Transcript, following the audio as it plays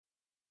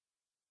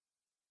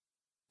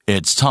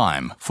It's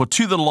time for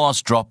To The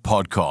Last Drop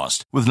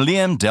podcast with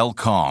Liam Del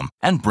Calm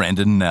and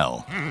Brenden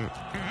Nell.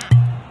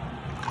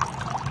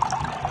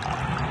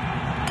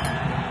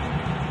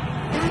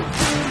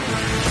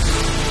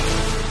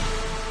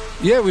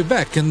 Yeah, we're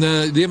back, and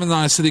Liam and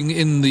I are sitting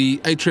in the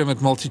atrium at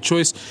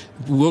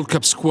MultiChoice. World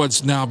Cup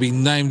squad's now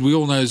been named. We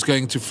all know it's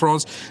going to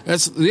France.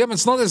 Liam,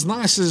 it's not as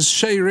nice as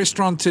Shea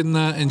Restaurant in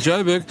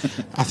Joburg.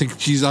 I think,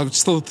 I'm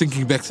still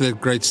thinking back to that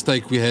great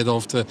steak we had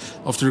after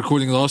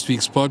recording last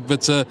week's pod.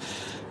 But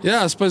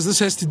yeah, I suppose this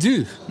has to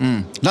do.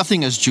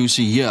 Nothing as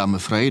juicy here, I'm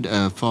afraid.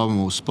 Far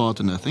more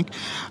Spartan, I think.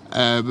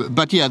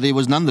 But yeah, there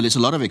was nonetheless a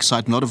lot of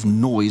excitement, a lot of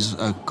noise,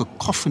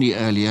 cacophony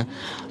earlier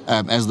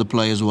as the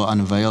players were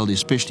unveiled,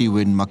 especially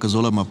when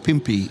Makazola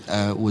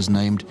Mapimpi was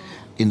named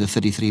in the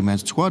 33-man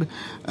squad.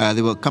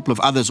 There were a couple of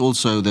others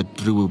also that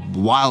drew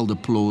wild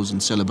applause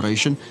and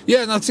celebration.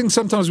 Yeah, and I think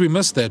sometimes we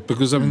miss that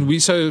because, I mean, we're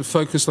so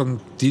focused on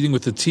dealing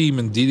with the team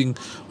and dealing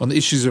on the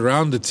issues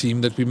around the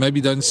team that we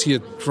maybe don't see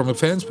it from a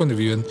fan's point of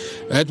view. And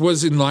that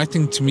was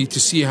enlightening to me to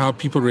see how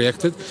people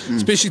reacted,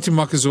 especially to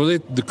Makazola.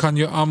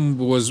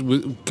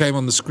 Lukhanyo came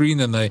on the screen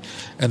and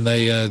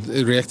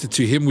they reacted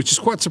to him, which is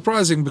quite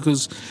surprising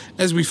because,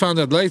 as we found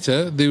out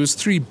later, there was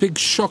 3 big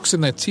shocks in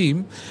that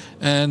team.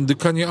 And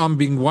Lukhanyo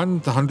being one,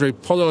 the Handre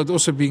Pollard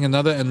also being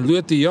another, and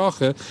Lood,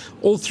 Jager,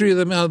 all 3 of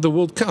them out of the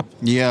World Cup.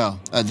 Yeah,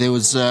 there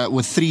was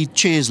with 3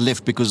 chairs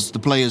left because the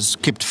players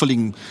kept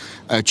filling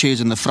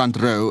chairs in the front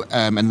row,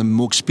 and the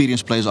more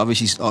experienced players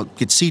obviously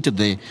get seated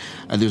there.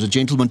 There was a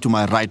gentleman to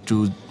my right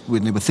who,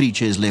 when there were 3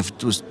 chairs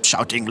left, was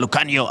shouting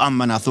Lukhanyo,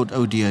 and I thought,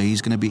 oh dear,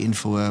 he's going to be in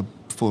for a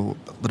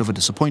bit of a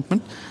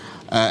disappointment.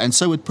 And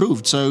so it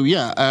proved. So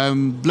yeah,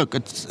 look,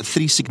 it's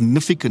 3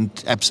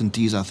 significant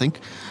absentees, I think.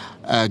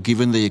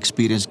 Given the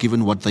experience,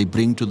 given what they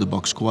bring to the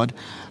Boks squad.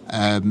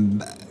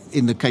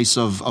 In the case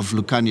of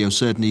Lukhanyo,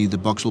 certainly the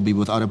Boks will be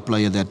without a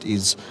player that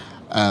is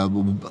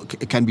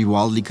can be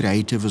wildly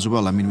creative as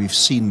well. I mean, we've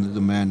seen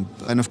the man.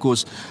 And of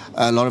course,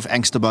 a lot of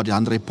angst about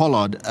Handre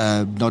Pollard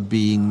not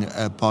being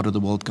part of the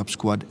World Cup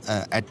squad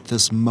at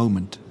this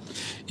moment.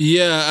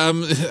 Yeah, I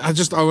want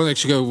to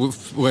actually go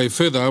way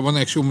further. I want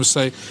to actually almost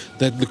say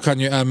that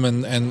Lukhanyo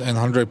and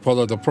Handre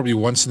Pollard are probably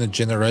once in a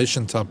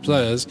generation type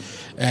players,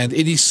 and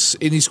any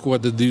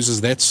squad that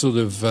loses that sort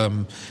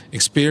of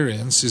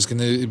experience is going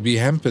to be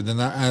hampered.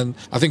 And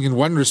I think in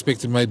one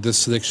respect it made this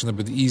selection a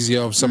bit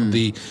easier of some of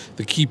the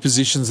key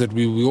positions that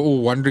we were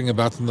all wondering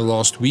about in the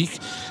last week.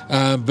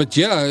 But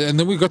yeah, and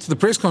then we got to the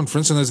press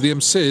conference, and as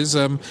Liam says,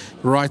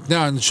 right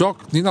now, and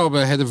Jacques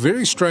Nienaber had a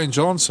very strange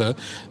answer.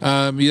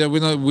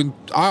 When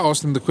I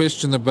asked him the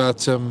question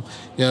about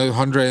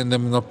Handre and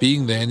them not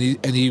being there, and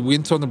he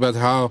went on about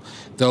how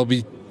they'll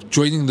be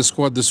joining the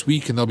squad this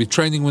week and they'll be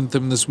training with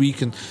them this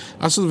week, and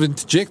I sort of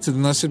interjected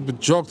and I said,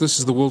 but Jacques, this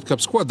is the World Cup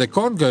squad, they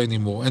can't go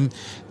anymore. And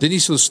then he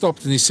sort of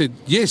stopped and he said,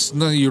 yes,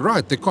 no, you're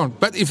right, they can't,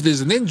 but if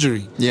there's an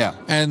injury. Yeah.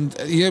 And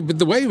but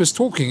the way he was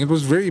talking, it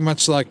was very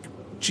much like,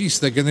 geez,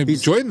 they're going to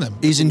join them.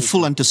 He's in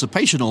full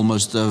anticipation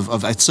almost of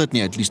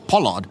certainly at least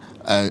Pollard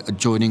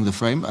joining the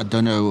frame. I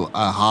don't know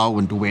how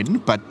and when,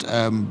 but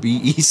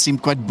he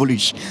seemed quite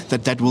bullish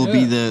that will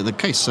be the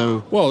case.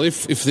 So, well,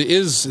 if there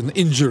is an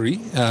injury,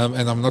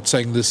 and I'm not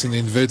saying this in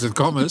inverted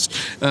commas,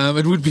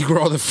 it would be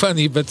rather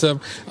funny, but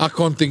I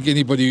can't think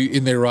anybody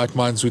in their right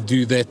minds would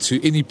do that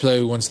to any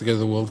player who wants to go to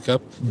the World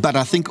Cup. But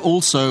I think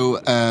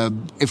also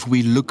if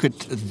we look at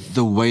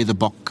the way the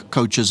Bok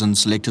coaches and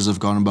selectors have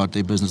gone about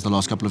their business the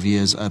last couple of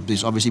years,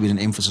 there's obviously been an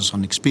emphasis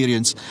on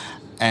experience,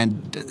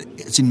 and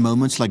it's in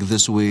moments like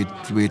this where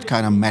it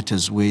kind of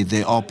matters, where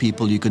there are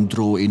people you can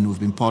draw in who've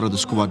been part of the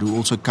squad who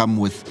also come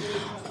with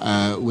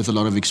a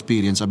lot of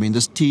experience. I mean,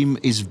 this team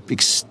is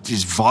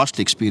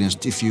vastly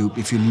experienced. If you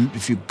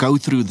go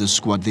through the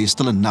squad, there's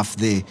still enough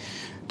there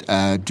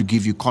to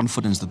give you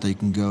confidence that they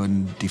can go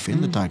and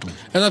defend the title.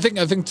 And I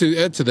think to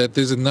add to that,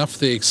 there's enough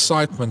the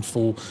excitement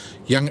for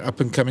young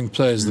up-and-coming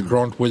players, the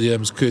Grant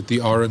Williams, Kurt the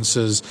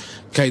Orances,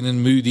 Kanan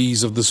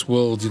Moody's of this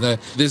world.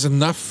 There's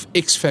enough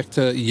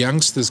X-factor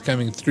youngsters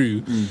coming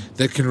through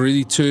that can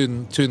really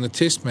turn the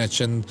test match,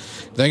 and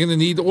they're going to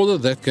need all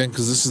of that going,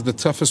 because this is the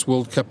toughest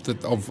World Cup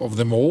of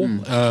them all.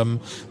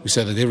 We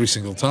say that every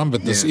single time,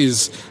 but this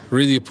is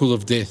really a pool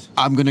of death.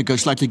 I'm going to go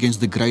slightly against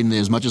the grain there.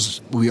 As much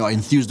as we are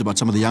enthused about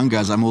some of the young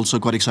guys, I'm also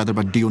quite excited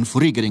about Dion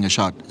Fourie getting a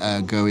shot,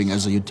 going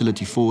as a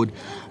utility forward,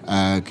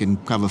 can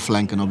cover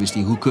flank and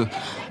obviously hooker.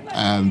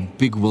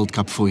 Big World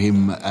Cup for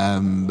him.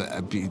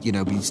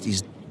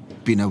 He's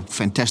been a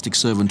fantastic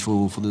servant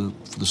for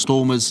the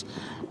Stormers,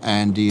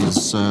 and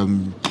he's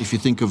if you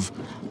think of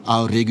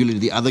how regularly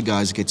the other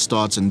guys get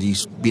starts, and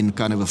he's been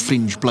kind of a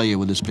fringe player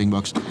with the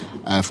Springboks,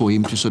 for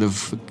him to sort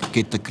of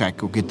get the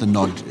crack or get the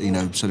nod,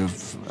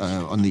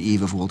 on the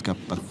eve of World Cup,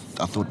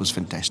 I thought was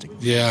fantastic.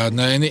 Yeah,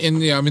 no, and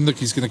I mean, look,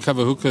 he's going to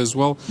cover hooker as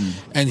well,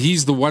 and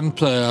he's the one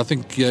player, I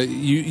think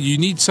you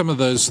need some of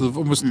those sort of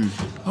almost,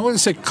 I want to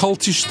say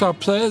cultish type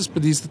players,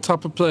 but he's the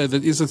type of player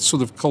that is a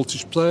sort of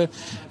cultish player,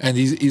 and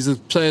he's a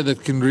player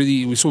that can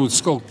really, we saw with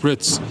Skulk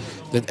Brits,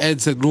 that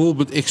adds that little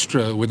bit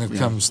extra when it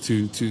comes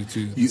to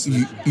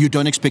you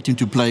don't expect him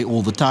to play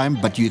all the time,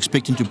 but you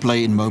expect him to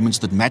play in moments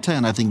that matter,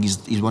 and I think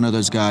he's one of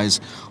those guys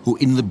who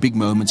in the big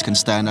moments can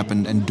stand up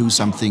and do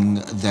something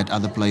that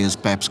other players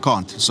perhaps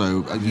can't.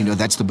 So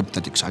that's the bit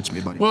that excites me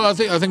about him. Well, I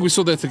think we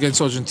saw that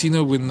against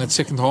Argentina when that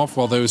second half,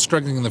 while they were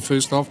struggling in the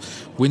first half,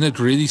 when it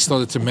really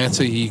started to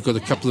matter, he got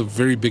a couple of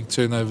very big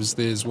turnovers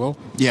there as well.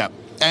 Yeah,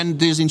 and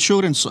there's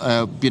insurance.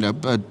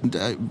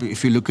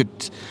 If you look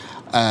at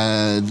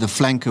the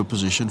flanker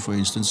position, for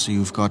instance,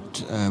 you've got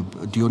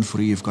Dion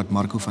Fourie, you've got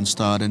Marco van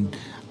Staden,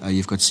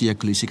 you've got Siya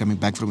Kolisi coming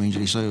back from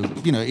injury. So,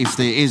 if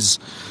there is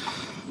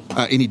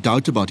any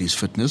doubt about his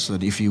fitness,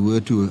 that if he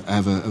were to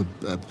have a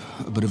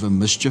bit of a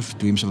mischief,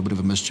 do himself a bit of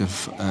a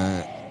mischief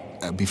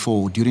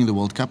during the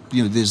World Cup,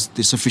 there's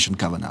sufficient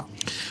cover now.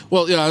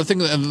 Well, yeah, I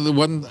think the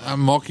one,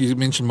 you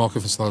mentioned Marco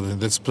van Staden,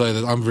 that's a player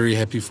that I'm very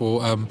happy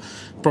for.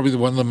 Probably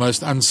one of the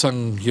most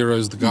unsung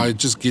heroes. The guy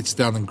just gets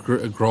down and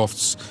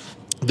grafts.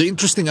 The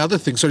interesting other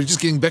thing, just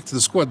getting back to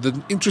the squad,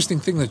 the interesting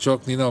thing that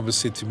Jacques Nienaber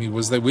said to me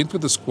was they went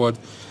with a squad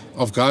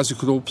of guys who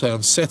could all play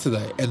on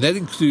Saturday, and that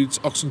includes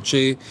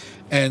Oxenche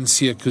and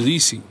Siya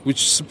Kolisi,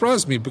 which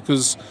surprised me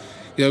because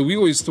we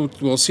always thought,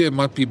 Siya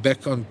might be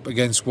back on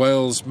against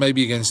Wales,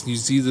 maybe against New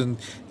Zealand.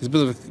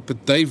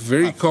 But they're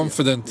very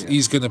confident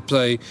he's going to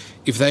play.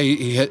 If they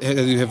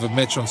have a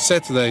match on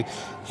Saturday,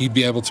 he'd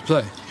be able to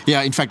play.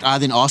 Yeah, in fact, I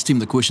then asked him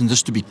the question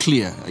just to be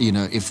clear.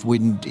 If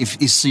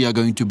is Siya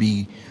going to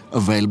be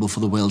available for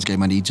the Wales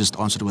game, and he just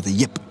answered with a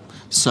yep.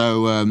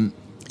 So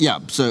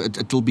so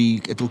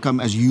it'll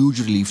come as huge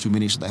relief to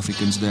many South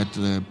Africans that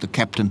the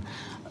captain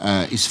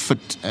is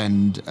fit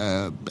and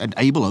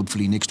able,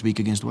 hopefully, next week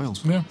against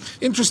Wales. Yeah.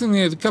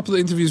 Interestingly, a couple of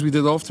interviews we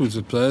did afterwards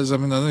with players, I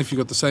don't know if you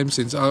got the same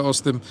sense. I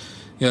asked them,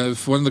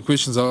 if one of the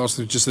questions I asked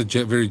them, just a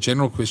very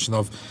general question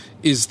of,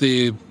 is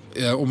there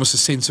almost a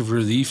sense of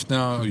relief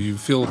now? You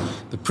feel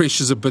the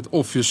pressure's a bit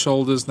off your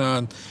shoulders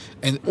now,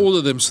 and all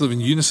of them sort of in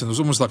unison. It was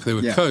almost like they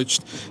were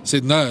coached.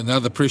 Said, no, now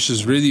the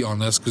pressure's really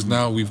on us because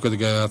now we've got to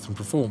go out and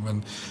perform.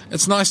 And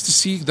it's nice to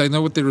see they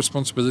know what their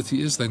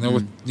responsibility is. They know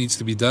what needs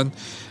to be done,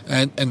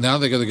 and now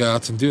they've got to go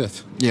out and do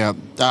it. Yeah,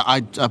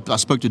 I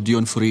spoke to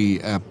Dion Fourie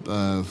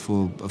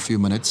for a few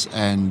minutes,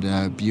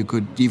 and you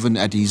could, even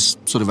at his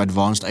sort of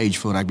advanced age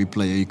for a rugby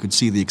player, you could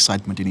see the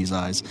excitement in his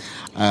eyes.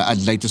 I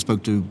later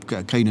spoke to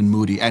Kane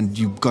Moody, and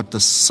you got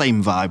the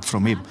same vibe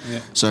from him.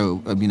 Yeah.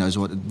 So, he's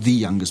the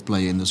youngest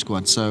player in the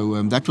squad. So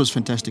that was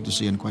fantastic to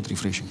see and quite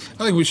refreshing.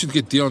 I think we should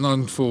get Dion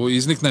on for,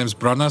 his nickname's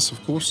Brannas, of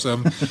course. I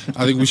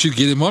think we should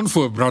get him on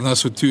for a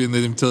Brannas or two and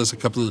let him tell us a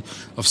couple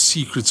of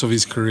secrets of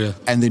his career.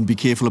 And then be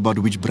careful about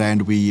which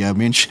brand we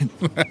mention.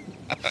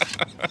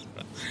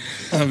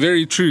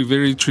 Very true,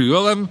 very true.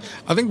 Well,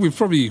 I think we've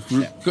probably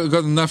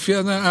got enough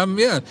here.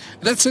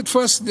 That's it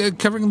for us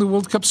covering the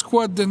World Cup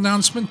squad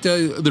announcement.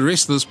 The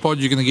rest of this pod,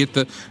 you're going to get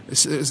the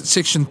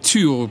section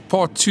 2 or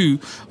part 2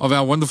 of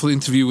our wonderful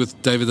interview with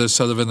David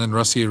O'Sullivan and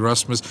Rassie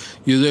Erasmus.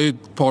 You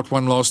heard part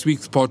 1 last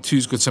week. Part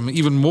 2's got some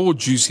even more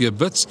juicier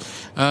bits.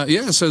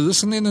 So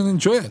listen in and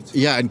enjoy it.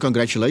 Yeah, and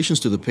congratulations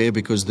to the pair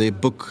because their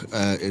book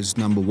is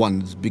number 1,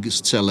 the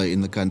biggest seller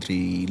in the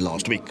country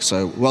last week.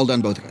 So well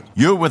done, both of you.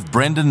 You're with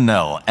Brenden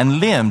Nell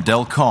and Liam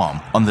Delcom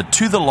on the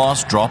To The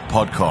Last Drop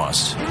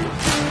podcast.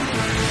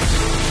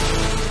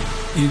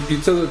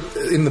 You tell it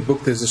in the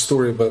book. There's a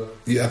story about.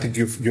 I think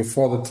your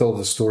father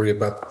told a story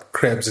about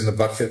crabs in the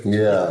bucket.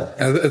 Yeah,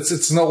 and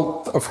it's an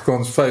old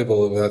Afrikaans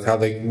fable about how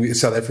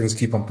South Africans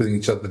keep on putting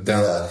each other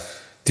down. Yeah.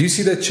 Do you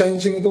see that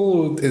changing at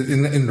all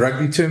in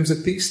rugby terms, at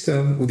least?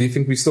 Or do you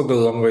think we still got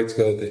a long way to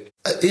go there?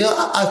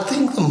 I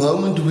think the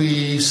moment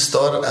we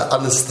start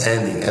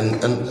understanding,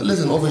 and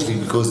listen, obviously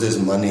because there's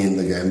money in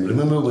the game.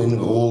 Remember when we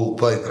all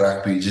played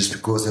rugby just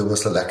because there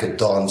was like a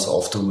dance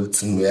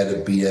afterwards and we had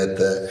to be at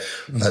the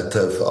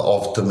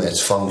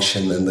after-match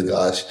function and the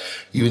guys,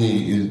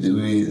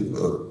 we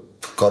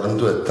got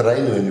into a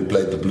train when we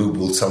played the Blue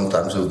Bulls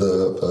sometimes with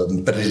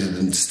the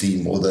President's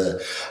team or the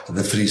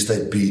Free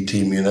State B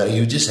team,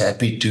 you're just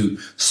happy to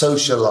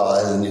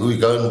socialize and we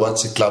go and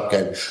watch a club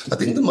game. I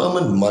think the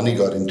moment money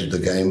got into the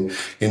game,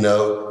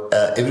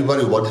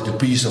 everybody wanted a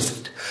piece of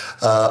it.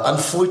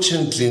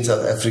 Unfortunately in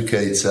South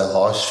Africa, it's a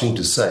harsh thing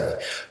to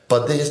say,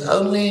 but there's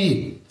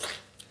only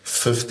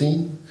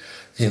 15,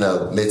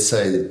 let's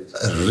say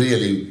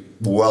really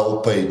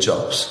well-paid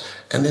jobs.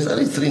 And there's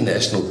only 3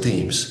 national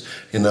teams.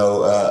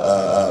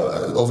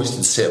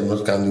 Obviously, I'm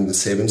not counting the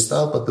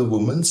 7-star, but the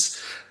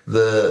women's,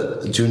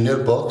 the junior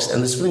box,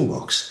 and the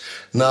Springboks.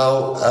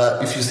 Now,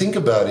 if you think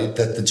about it,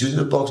 that the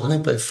junior box only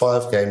play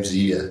 5 games a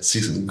year.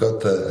 See, we've got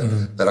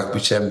the rugby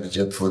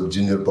championship for the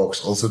junior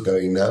box also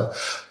going now.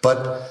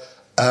 But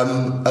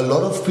a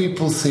lot of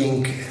people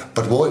think,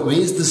 but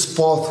where's this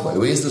pathway?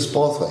 Where's this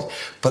pathway?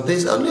 But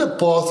there's only a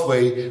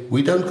pathway.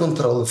 We don't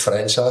control the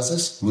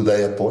franchises, who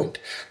they appoint.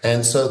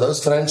 And so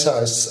those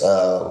franchise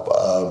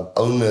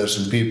owners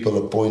and people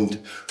appoint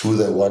who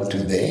they want to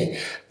there.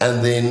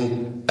 And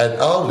then at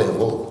our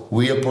level,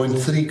 we appoint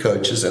 3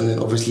 coaches, and then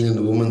obviously on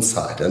the women's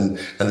side. And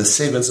the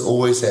 7th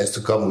always has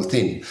to come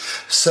within.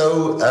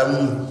 So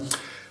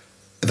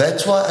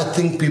That's why I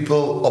think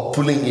people are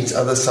pulling each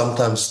other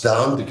sometimes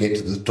down to get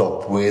to the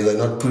top, where they're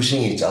not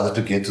pushing each other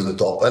to get to the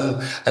top.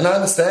 And I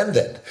understand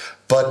that.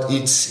 But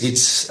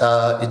it's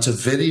a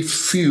very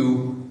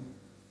few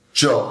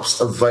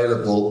jobs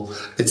available.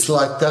 It's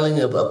like telling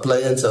a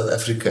player in South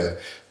Africa,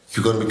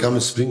 you're going to become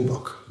a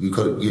Springbok.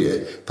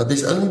 But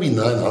there's only been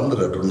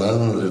 900 or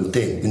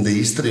 910 in the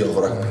history of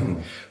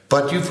rugby.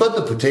 But you've got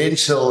the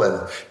potential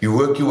and you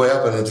work your way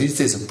up, and at least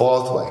there's a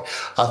pathway.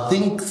 I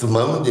think the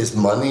moment there's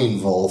money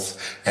involved,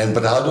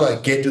 but how do I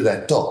get to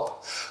that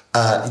top?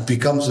 It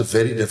becomes a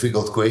very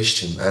difficult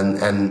question.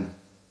 And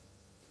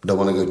I don't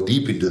want to go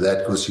deep into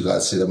that because you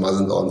guys said I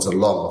mustn't answer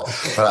long.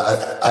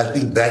 But I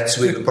think that's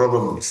where the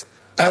problem is.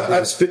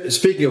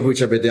 Speaking of which,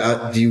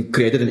 you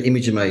created an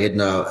image in my head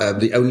now.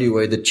 The only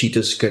way the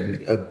Cheetahs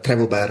can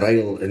travel by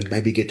rail and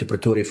maybe get to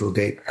Pretoria for a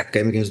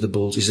game against the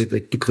Bulls is if they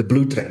took the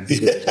blue train.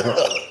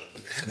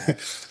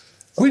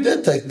 We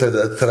did take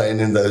the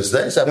train in those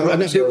days. Do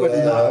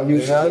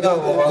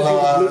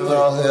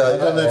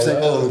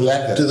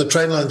the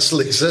train lines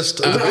still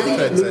exist? I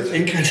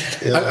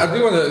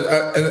do want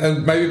to,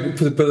 and maybe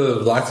put a bit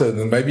of lighter,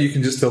 and maybe you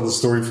can just tell the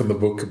story from the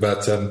book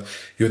about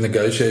your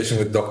negotiation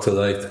with Dr.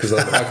 Late, because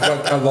I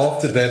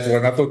laughed at that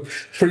one. I thought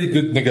pretty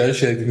good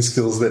negotiating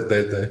skills that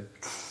day.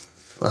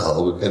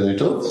 Well, can we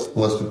talk?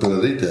 Most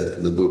people read that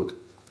in the book.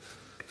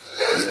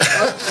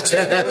 It's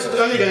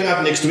only going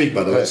up next week,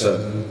 by the way. So.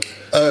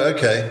 Oh,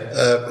 okay.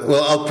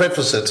 Well, I'll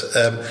preface it.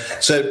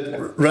 So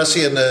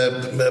Rassie and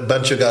a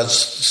bunch of guys,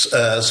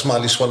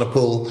 Smiley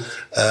Swanepoel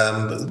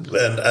and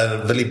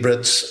Willie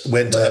Brits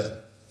went.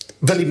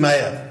 Willie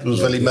Meyer. It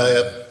was Willie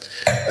Meyer.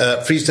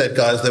 Free State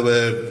guys. They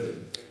were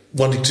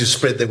wanting to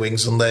spread their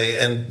wings, and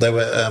they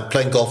were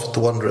playing golf with the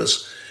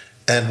Wanderers.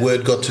 And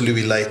word got to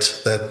Louis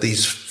Late that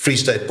these Free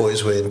State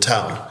boys were in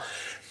town,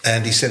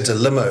 and he sent a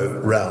limo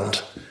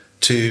round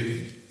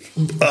to.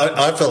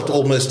 I felt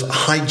almost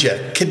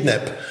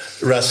kidnap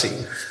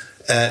Rassie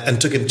and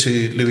took him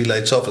to Louis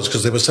Late's office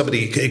because there was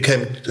somebody who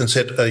came and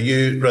said, "Are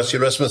you Rassie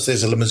Erasmus?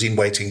 There's a limousine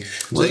waiting."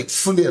 Like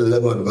fully a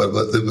limo,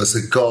 but there was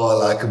a car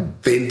like a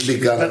Bentley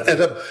car.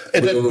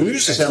 And a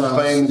booze,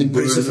 champagne,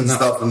 booze and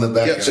stuff in the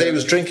back. Yeah, so he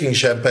was drinking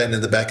champagne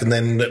in the back, and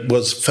then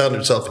found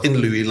himself in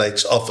Louis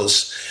Late's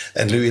office,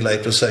 and Louis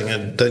Late was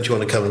saying, "Don't you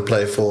want to come and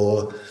play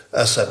for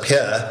us up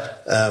here?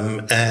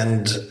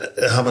 And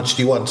how much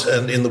do you want?"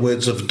 And in the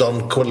words of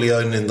Don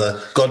Corleone in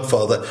The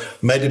Godfather,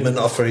 made him an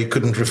offer he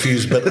couldn't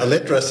refuse. But I'll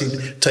let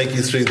Rassie take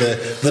you through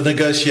the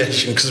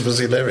negotiation because it was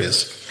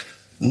hilarious.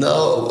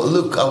 No,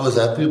 look, I was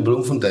happy in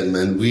Bloemfontein,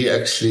 man. We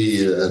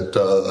actually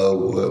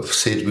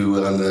said we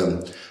were on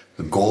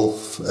a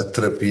golf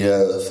trip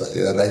here,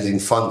 raising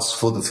funds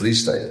for the Free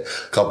State.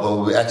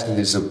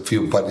 There's a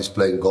few buddies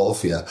playing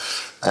golf here.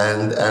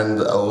 And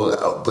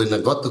when I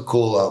got the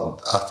call,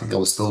 I think I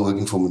was still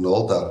working for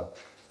Minolta.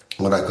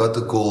 When I got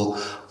the call,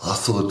 I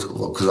thought,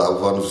 because I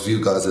was one of the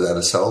few guys that had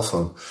a cell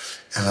phone,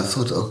 and I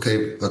thought,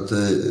 okay, but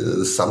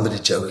somebody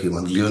joking.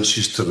 And Leon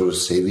Schuster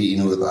was heavy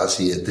in with us.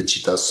 He had the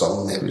Cheetah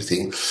song and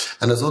everything.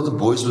 And I thought the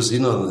boys was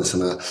in on this.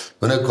 And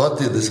when I got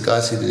there, this guy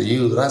said, "Are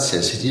you Rassie?"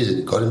 I said, "Yes." And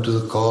he got him to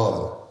the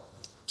car.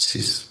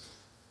 Jeez,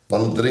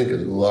 one drink,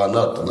 why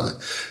not? And I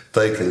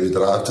take him, we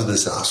drive to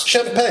this house.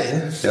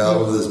 Champagne? Yeah,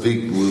 with this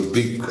big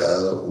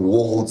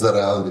walls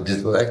around. It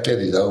is actually at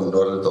his home,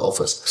 not at the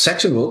office.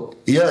 Saxonville?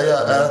 Yeah,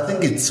 I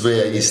think it's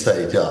where he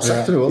stayed, yeah.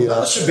 Saxonville?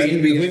 Yeah.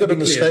 We got a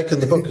mistake in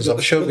the book, because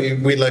I'm sure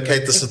we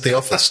locate this at the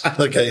office.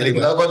 Okay, anyway.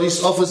 No, but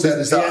his office at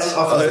his house.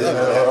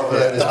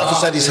 The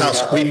office at his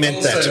house. We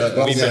meant that.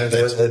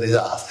 At his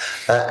house.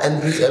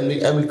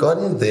 And we got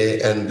in there,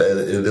 and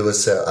there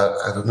was,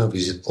 I don't know if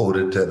he's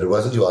auditor, there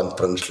wasn't Johan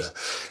Prinsloo.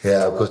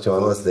 Yeah, of course,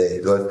 Johan was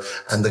there.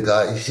 And the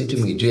guy, he said to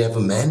me, "Do you have a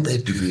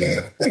mandate to be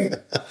here?" I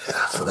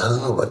said, "I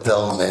don't know what the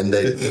hell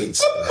mandate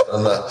means."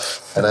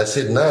 And I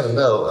said,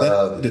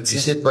 no. He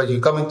said, "But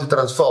you're coming to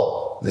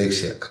Transvaal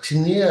next year." I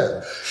said,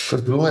 "Yeah."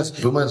 Because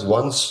Bloem has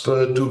one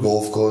spur, 2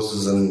 golf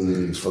courses,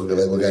 and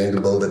they were going to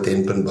build a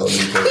 10-pin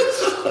bowling course.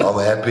 I'm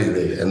happy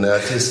there. And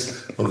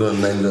I'm going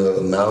to name the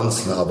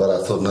amounts now, but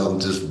I thought, no, I'm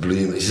just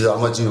Bloem. He said, "How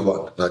much do you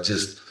want?" And I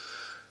just...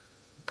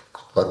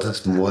 What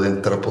is more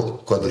than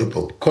quadruple?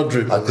 Quadruple.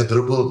 I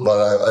quadrupled, but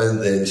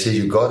and he said,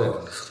 "You got it."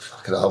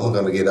 I'm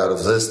going to get out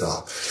of this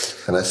now.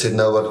 And I said,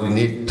 "No, but we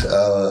need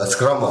a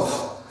scrum off."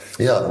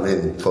 Yeah, and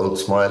then followed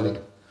Smiley.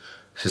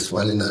 She said,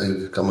 "Smiley, no,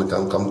 come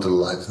to the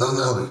lights." No,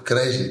 you're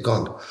crazy, you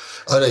can't.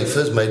 Oh, no, he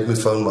first made me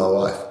phone my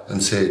wife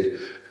and said,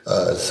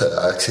 so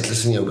I said,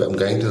 "Listen, I'm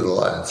going to the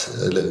lights,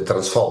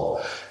 Transvaal."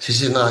 She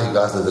said, "No, you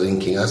guys are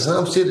drinking." I said, "No,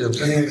 I'm serious, I'm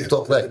saying to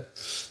talk late."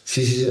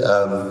 She said,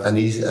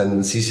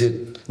 and she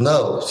said,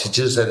 "No, she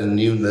just had a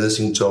new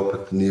nursing job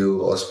at the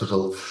new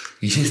hospital."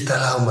 He says, "Tell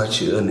her how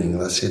much you're earning."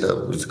 And I said,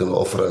 "He's going to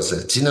offer us." I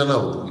said,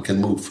 "No, we can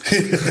move."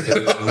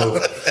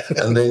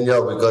 And then,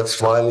 we got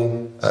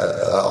Smiley. I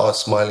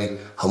asked Smiley,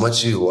 "How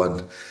much do you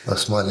want?"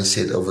 Smiley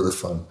said over the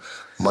phone,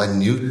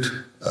 minute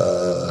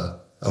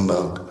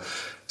amount.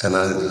 And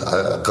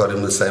I got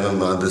him the same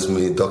amount as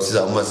me. Doc said,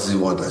 "How much do you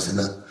want?" I said,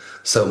 "No,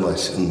 so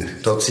much. And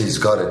Topsy's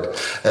got it.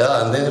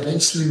 Yeah, and then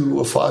eventually we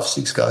were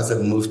 5-6 guys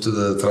that moved to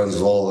the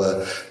Transvaal.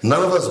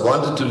 None of us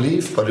wanted to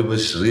leave, but it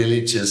was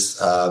really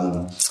just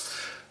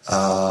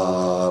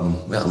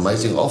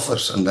amazing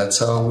offers, and that's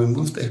how we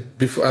moved there.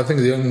 Before, I think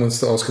the young wants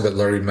to ask about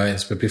Laurie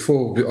Mains, but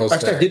before we ask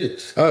Actually, I did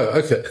it. Oh,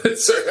 okay.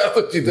 Sorry, I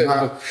thought you did.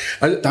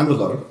 Done with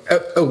Laurie.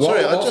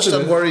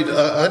 Sorry, I'm worried.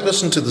 I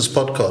listened to this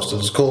podcast.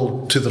 It's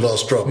called To the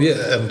Last Drop.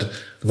 Yeah. And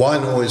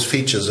wine always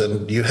features,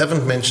 and you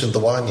haven't mentioned the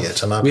wine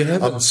yet. And We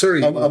haven't.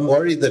 Sorry. I'm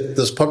worried that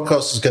this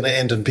podcast is going to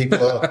end and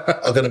people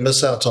are going to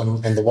miss out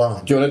on the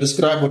wine. Do you want to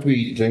describe what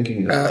we're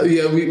drinking?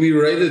 We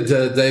raided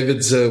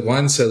David's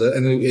wine cellar,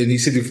 and he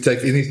said we could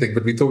take anything,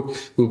 but we thought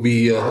we'll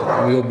be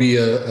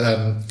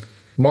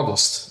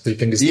modest. Do you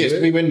think it's Yes,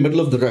 fair? we went middle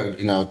of the road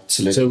in our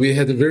selection. So we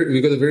got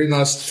a very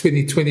nice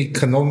 2020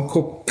 Canon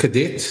Corp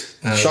Cadet.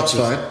 Shots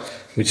fired.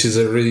 Which is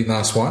a really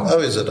nice wine. Oh,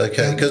 is it?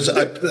 Okay. Because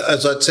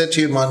as I said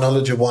to you, my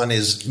knowledge of wine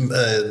is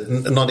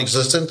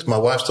non-existent. My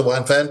wife's a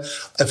wine fan.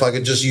 If I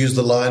could just use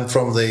the line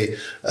from the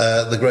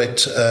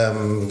great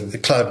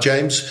Clive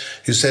James,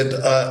 who said,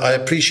 I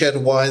appreciate a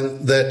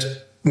wine that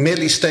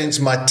merely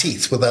stains my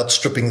teeth without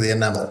stripping the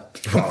enamel.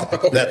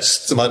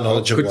 That's my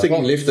knowledge of Good thing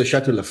wine. you left the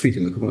Chateau Lafite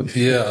in the corner.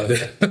 Yeah.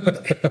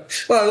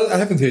 Well, I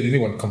haven't heard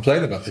anyone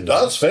complain about it.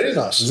 That's very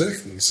nice.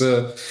 Exactly.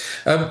 So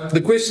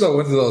the question I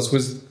wanted to ask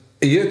was,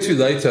 a year or two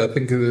later, I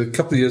think a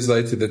couple of years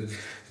later, that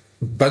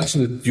a bunch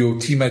of your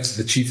teammates at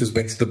the Cheetahs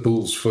went to the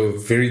Bulls for a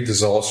very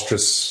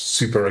disastrous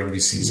Super Rugby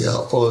season. Yeah,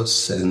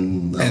 us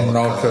and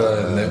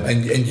Naka,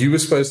 and you were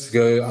supposed to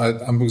go,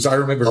 because I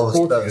remember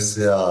reporting it,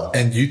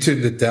 and you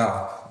turned it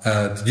down.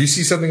 Did you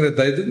see something that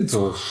they didn't?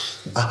 Or?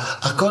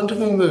 I can't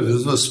remember if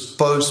this was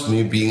post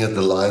me being at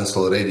the Lions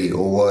already,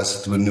 or was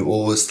it when we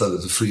all were still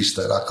at the Free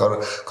State. I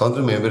can't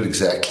remember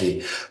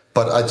exactly.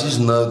 But I just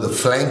know the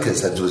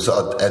flankers that was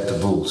at the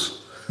Bulls.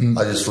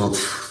 I just thought,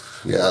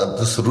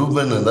 this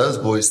Ruben and those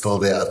boys still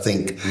there, I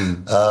think.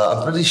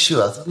 I'm pretty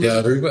sure.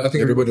 Ruben, I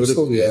think everybody was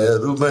still there.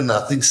 Ruben, I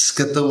think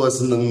Skitter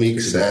was in the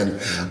mix. And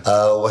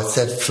what's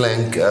that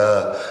flank?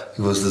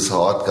 He was this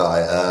hard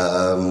guy.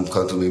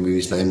 Can't remember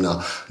his name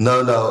now.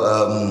 No,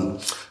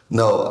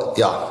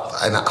 yeah.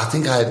 And I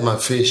think I had my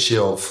fair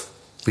share of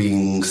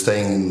staying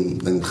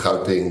in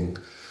Gauteng.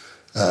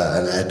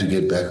 And I had to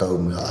get back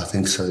home. I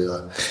think so,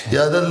 yeah.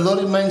 Yeah, there's a lot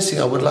of main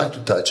thing I would like to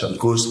touch on,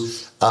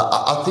 because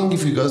I think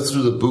if you go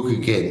through the book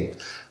again,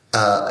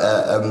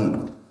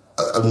 I'm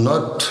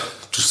not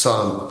to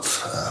sound,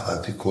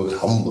 what do you call it,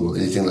 humble or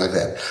anything like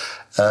that.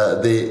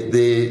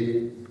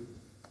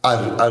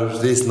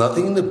 There's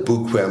nothing in the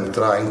book where I'm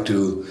trying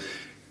to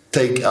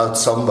take out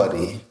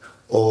somebody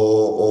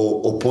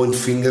or point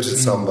fingers at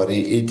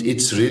somebody.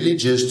 It's really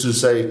just to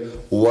say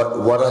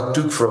what I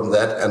took from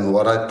that and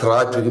what I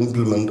tried to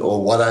implement,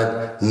 or what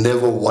I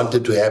never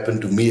wanted to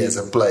happen to me as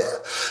a player.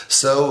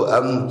 So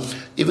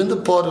even the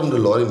part on the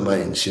Laurie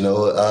Mains,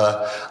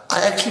 I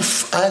actually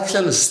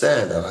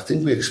understand, and I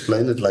think we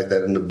explained it like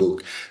that in the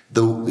book,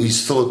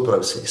 his thought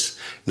process.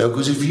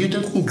 Because if you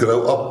didn't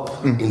grow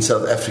up in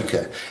South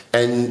Africa,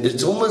 and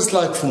it's almost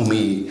like for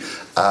me,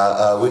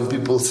 when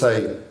people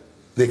say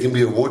there can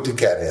be a water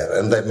carrier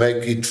and they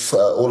make it,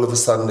 all of a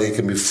sudden there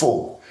can be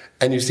full.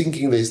 And you're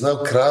thinking there's no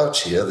crowd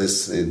here,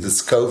 this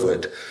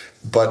COVID,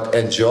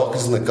 and Jager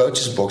is in the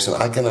coach's box and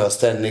I can now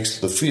stand next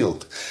to the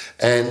field.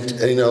 And,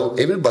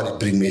 everybody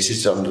bring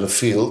messages onto the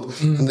field.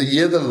 And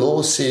the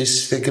law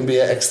says there can be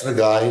an extra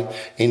guy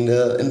in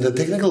the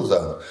technical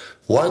zone.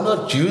 Why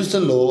not use the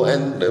law?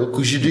 And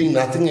because you're doing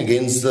nothing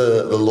against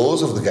the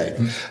laws of the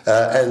game.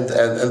 And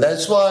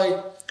that's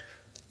why,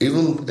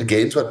 even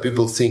against what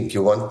people think,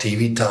 you want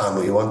TV time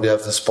or you want to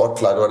have the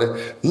spotlight or whatever.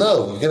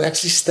 No, you can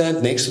actually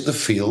stand next to the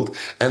field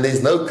and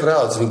there's no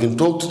crowds and you can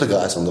talk to the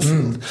guys on the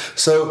field.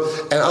 So,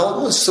 and I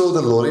almost saw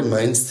the Laurie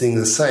Mains thing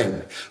the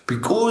same.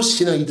 Because,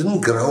 he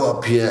didn't grow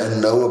up here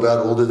and know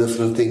about all the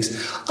different things.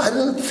 I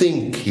don't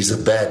think he's a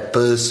bad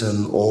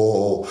person,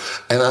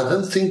 and I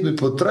don't think we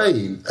portray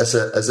him as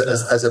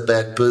a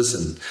bad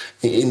person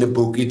in the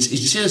book.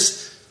 It's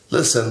just,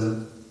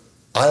 listen,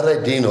 I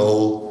read Dean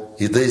Hall.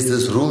 There's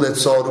this rule that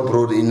Sarah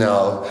brought in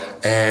now,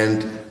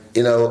 and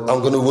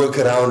I'm going to work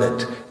around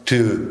it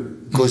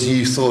too, because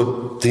he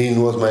thought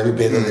Dean was maybe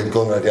better than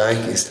Conrad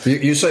Jantjies.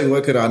 You say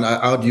work around.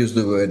 I would use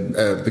the word,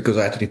 because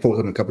I had to report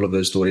on a couple of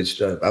those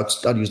stories.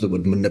 I'd use the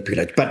word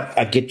manipulate, but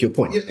I get your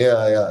point.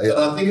 Yeah.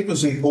 I think it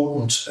was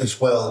important as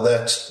well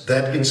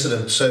that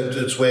incident. So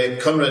it's where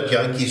Conrad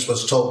Jantjies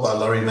was told by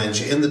Laurie Mains,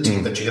 you're in the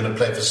team, but you're going to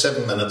play for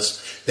 7 minutes,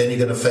 then you're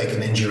going to fake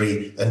an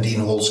injury, and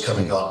Dean Hall's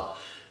coming on.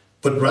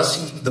 But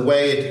Rassie, the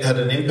way it had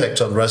an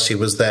impact on Rassie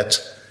was that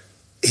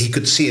he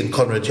could see in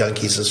Conrad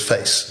Jantjies'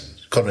 face,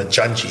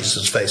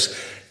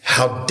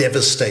 how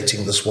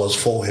devastating this was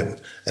for him.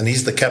 And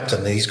he's the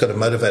captain, and he's got a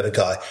motivator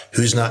guy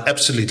who's now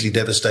absolutely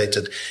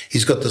devastated.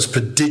 He's got this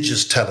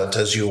prodigious talent,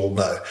 as you all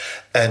know,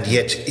 and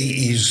yet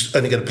he's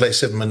only going to play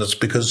 7 minutes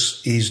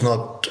because he's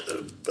not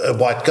a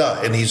white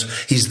guy, and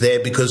he's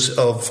there because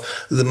of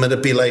the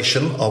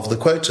manipulation of the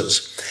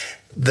quotas.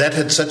 that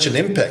had such an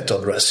impact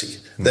on Rassie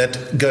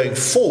that going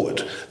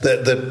forward,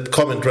 the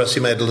comment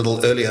Rassie made a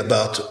little earlier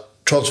about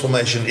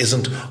transformation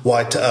isn't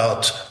white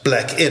out,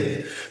 black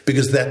in,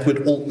 because that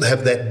would all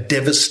have that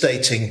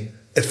devastating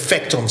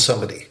effect on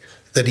somebody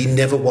that he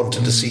never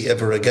wanted to see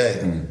ever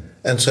again.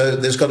 And so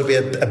there's got to be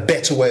a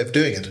better way of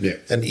doing it. Yeah.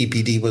 And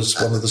EPD was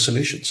one of the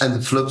solutions. And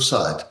the flip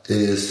side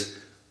is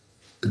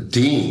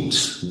Dean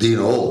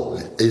Hall,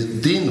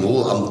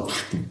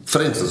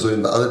 for instance,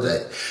 the other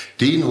day,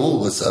 Dean Hall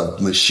was a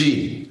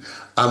machine.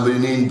 I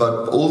mean,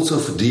 but also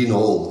for Dean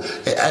Hall,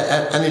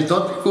 and it's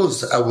not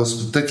because I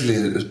was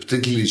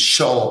particularly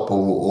sharp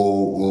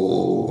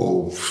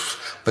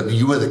but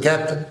you were the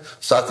captain.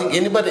 So I think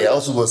anybody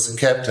else who was the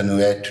captain who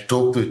had to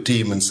talk to a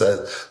team and say,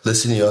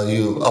 "Listen, are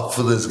you up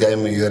for this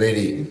game? Are you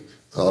ready?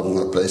 I'm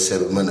going to play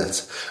 7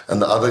 minutes." And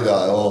the other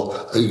guy,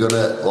 "Are you going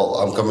to?" "Well,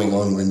 I'm coming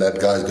on when that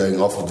guy's going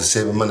off for the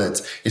 7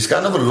 minutes." It's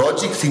kind of a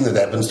logic thing that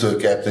happens to a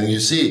captain. You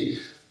see,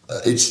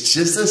 it's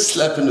just a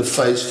slap in the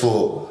face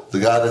for the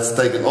guy that's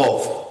taken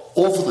off,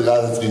 or for the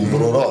guy that's been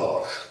brought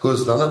on,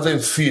 because none of them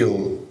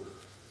feel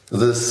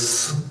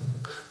this.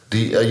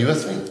 Are you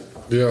with me?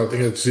 Yeah, I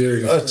think it's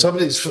very...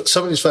 Somebody's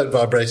phone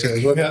vibrating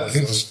as well. Yeah.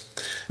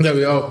 There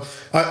we are.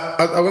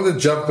 I want to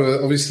jump,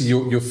 obviously,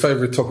 your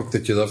favourite topic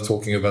that you love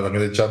talking about. I'm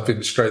going to jump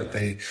in straight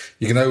there.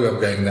 You know where I'm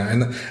going now.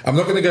 And I'm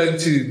not going to go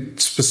into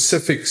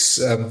specifics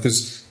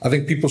because I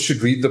think people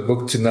should read the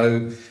book to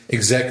know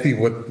exactly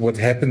what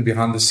happened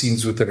behind the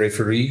scenes with the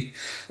referee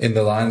in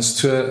the Lions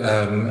tour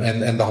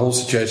and the whole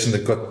situation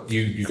that got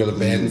you got a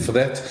ban for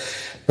that.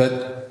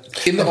 But...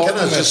 Can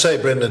I just say,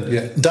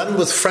 Brenden, done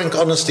with frank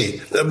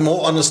honesty,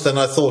 more honest than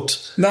I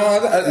thought. No,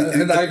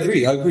 I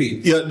agree.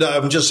 Yeah, no,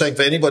 I'm just saying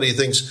for anybody who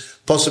thinks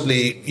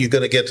possibly you're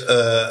going to get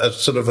a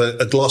sort of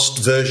a glossed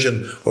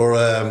version or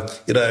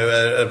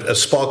a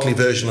sparkly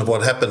version of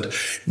what happened.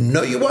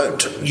 No, you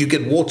won't. You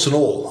get warts and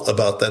all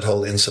about that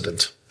whole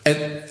incident.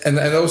 And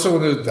I also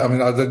want to, I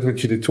mean, I don't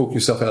want you to talk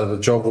yourself out of a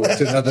job or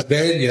to another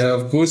ban,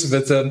 of course,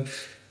 but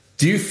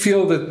do you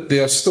feel that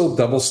there are still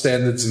double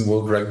standards in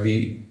world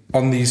rugby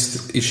on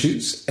these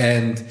issues,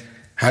 and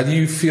how do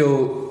you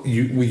feel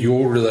with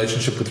your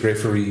relationship with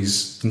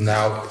referees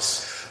now?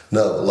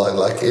 No,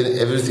 like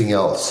everything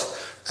else,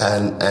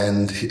 and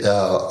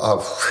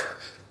I've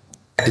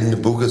in the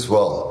book as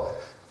well.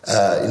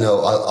 I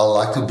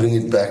like to bring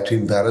it back to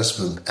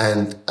embarrassment,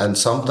 and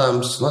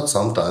sometimes, not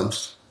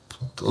sometimes,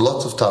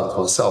 lots of times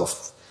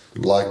myself,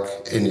 like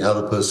any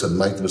other person,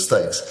 make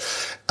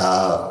mistakes.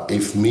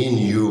 If me and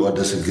you are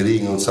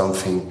disagreeing on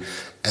something,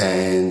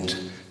 and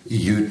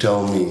you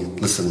tell me,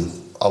 "Listen,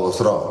 I was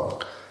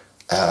wrong,"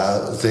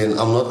 then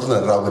I'm not going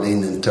to rub it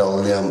in and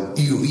tell them,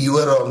 you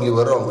were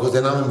wrong, because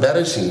then I'm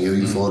embarrassing you,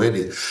 you've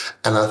already.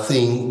 And I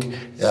think,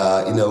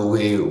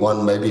 where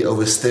one maybe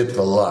overstepped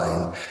the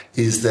line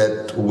is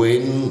that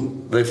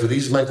when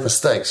referees make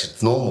mistakes,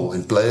 it's normal.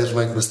 When players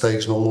make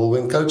mistakes, normal.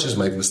 When coaches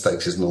make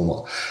mistakes, it's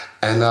normal.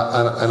 And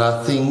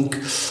I think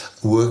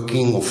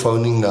working or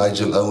phoning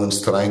Nigel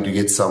Owens, trying to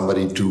get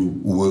somebody to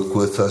work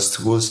with us,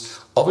 was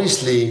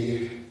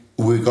obviously...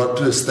 we got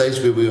to a stage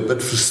where we were a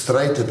bit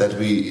frustrated that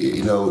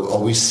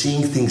are we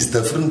seeing things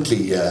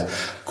differently here?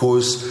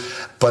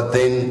 But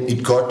then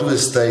it got to a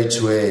stage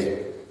where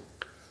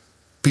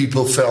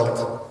people felt,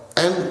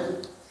 and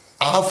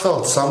I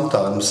felt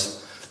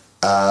sometimes,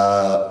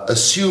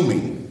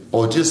 assuming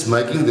or just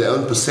making their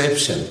own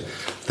perception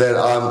that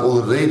I'm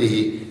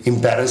already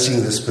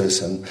embarrassing this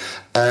person.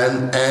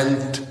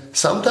 And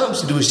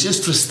sometimes it was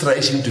just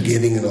frustration to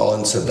getting an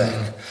answer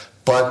back.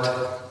 But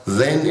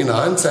then in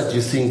hindsight,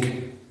 you think,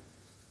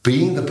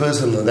 being the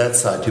person on that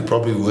side, you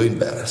probably were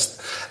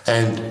embarrassed,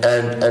 and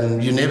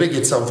you never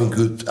get something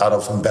good out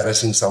of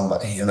embarrassing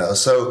somebody,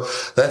 So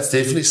that's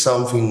definitely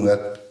something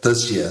that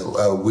this year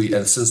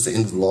and since the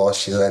end of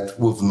last year, that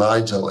with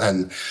Nigel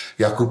and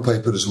Jacob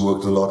Paper has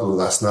worked a lot with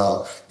us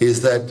now,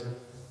 is that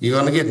you're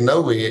going to get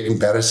nowhere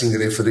embarrassing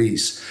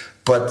referees.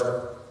 But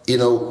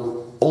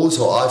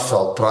also I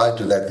felt prior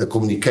to that the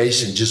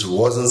communication just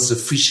wasn't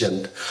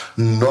sufficient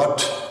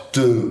not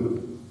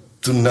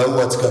to know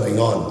what's going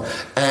on.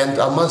 And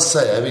I must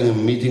say, having a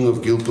meeting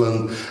with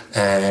Gilpin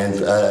and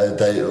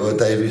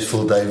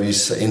Phil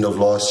Davies end of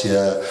last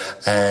year,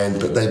 and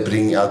they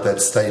bring out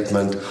that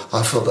statement,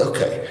 I felt,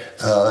 okay,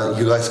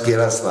 you guys get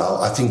us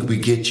now. I think we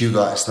get you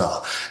guys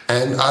now.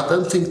 And I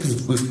don't think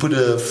we've put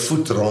a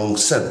foot wrong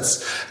since.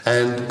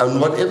 And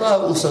whatever I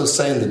also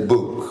say in the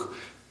book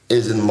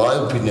is, in my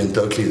opinion,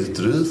 totally the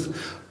truth.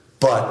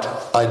 But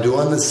I do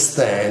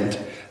understand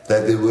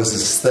that there was a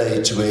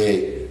stage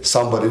where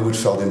somebody would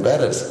felt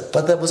embarrassed.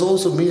 But that was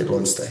also me at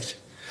one stage.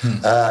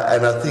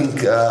 And I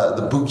think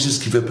the book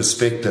just gives a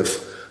perspective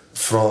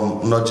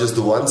from not just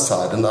the one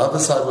side. And the other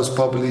side was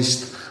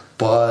published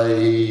by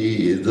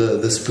the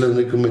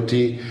disciplinary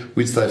committee,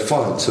 which they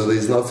found. So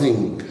there's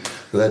nothing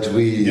that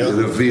we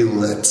reveal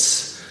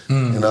that's,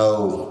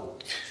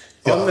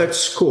 On that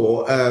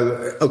score,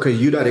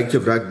 you director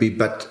of rugby,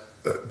 but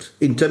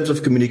in terms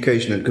of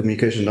communication, and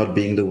communication not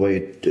being the way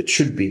it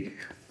should be,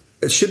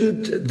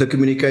 shouldn't the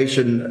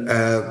communication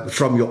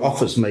from your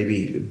office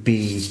maybe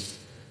be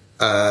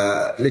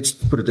let's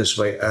put it this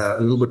way, a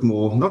little bit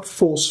more, not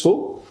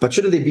forceful, but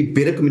shouldn't there be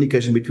better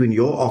communication between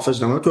your office,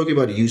 and I'm not talking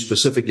about you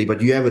specifically,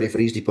 but you have a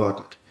referees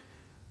department,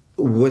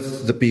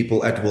 with the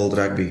people at World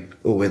Rugby,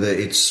 or whether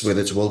it's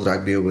World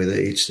Rugby or whether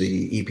it's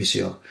the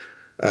EPCR?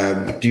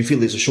 Do you feel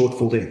there's a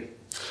shortfall there?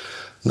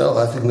 No,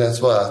 I think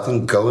that's why I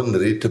think go and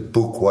read the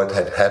book, what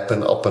had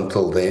happened up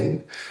until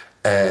then,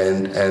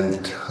 and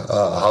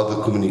how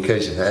the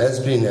communication has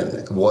been,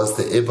 and was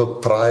there ever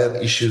prior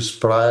issues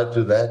prior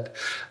to that,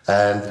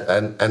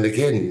 and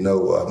again,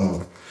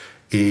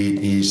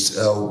 it is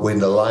when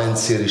the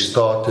Lions series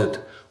started,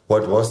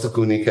 what was the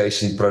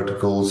communication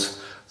protocols?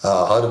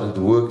 How did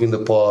it work in the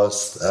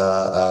past?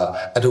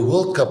 At a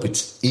World Cup,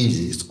 it's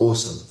easy. It's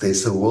awesome.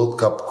 There's a World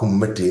Cup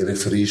committee,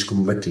 referees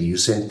committee. You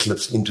send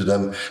clips into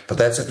them, but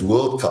that's at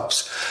World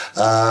Cups.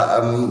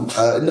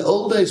 In the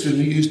old days, when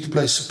we used to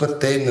play Super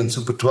 10 and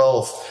Super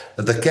 12,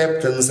 the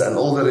captains and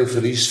all the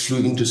referees flew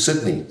into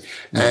Sydney,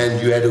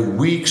 and you had a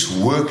week's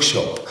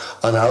workshop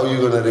on how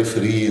you're going to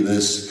referee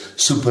this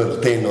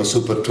Super 10 or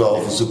Super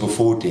 12 or Super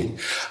 14.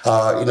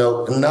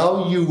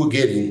 Now you were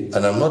getting,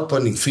 and I'm not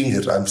pointing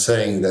fingers, I'm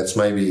saying that's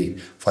maybe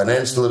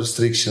financial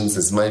restrictions,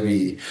 that's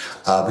maybe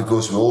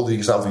because we're all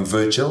doing something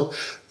virtual,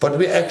 but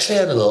we actually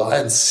had a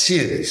Lions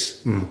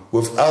series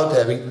without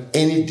having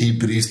any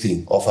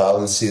debriefing of how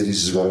the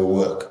series is going to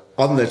work.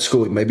 On that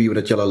score, maybe you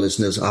want to tell our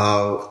listeners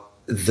how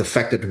the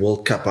fact that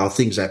World Cup, how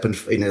things happen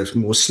in a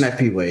more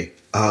snappy way,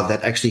 how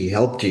that actually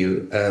helped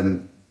you,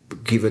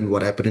 given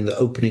what happened in the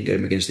opening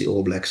game against the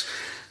All Blacks.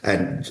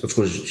 And of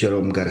course,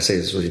 Jerome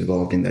Garces was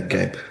involved in that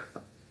game.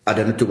 I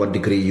don't know to what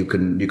degree you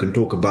can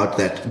talk about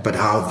that, but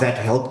how that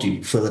helped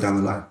you further down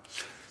the line.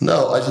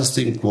 No, I just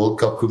think World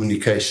Cup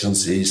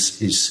communications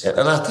is,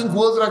 and I think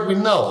World Rugby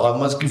now, I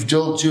must give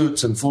Joel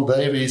Jutes and Phil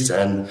Davies,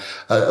 and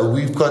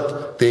we've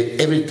got there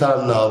every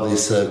time now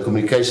there's a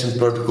communication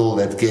protocol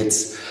that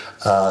gets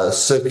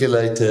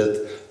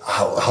circulated,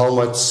 how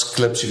much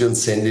clips you can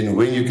send in,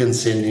 when you can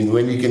send in,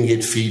 when you can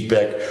get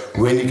feedback,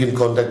 when you can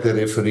contact the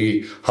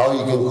referee, how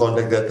you can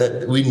contact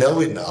that we know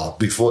it now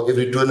before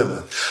every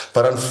tournament.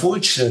 But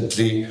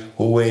unfortunately,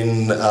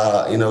 when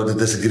the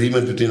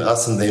disagreement between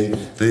us and them,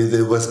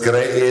 there was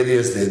grey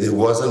areas there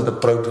wasn't a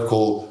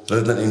protocol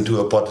written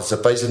into a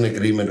participation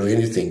agreement or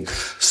anything.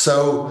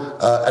 So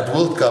at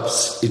World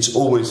Cups, it's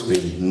always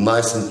been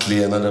nice and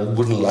clear, and I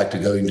wouldn't like to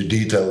go into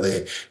detail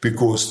there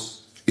because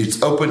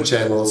it's open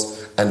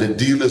channels, and the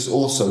deal is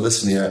also,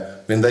 listen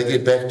here, when they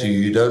get back to you,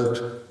 you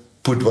don't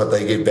put what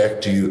they get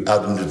back to you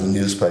out into the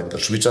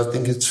newspapers, which I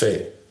think is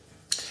fair.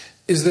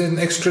 Is there an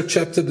extra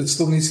chapter that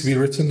still needs to be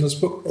written in this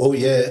book? Oh,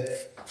 yeah.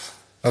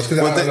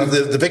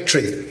 The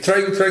victory.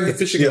 Throwing the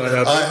fishing line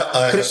out.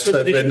 I hope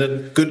so,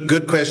 Brendan.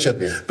 Good question.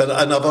 Yeah.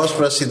 And I've asked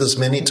Rassie this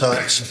many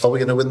times, are we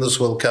going to win this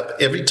World Cup?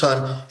 Every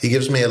time he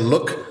gives me a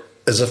look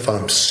as if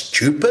I'm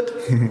stupid.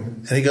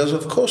 And he goes,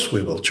 of course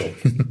we will, John.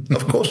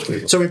 Of course we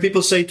will. So when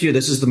people say to you,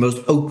 this is the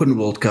most open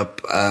World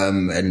Cup,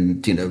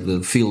 and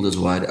the field is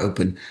wide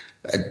open,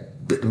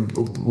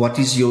 what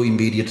is your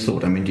immediate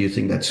thought? I mean, do you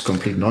think that's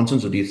complete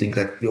nonsense, or do you think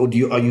that,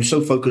 are you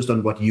so focused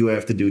on what you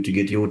have to do to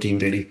get your team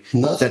ready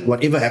that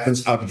whatever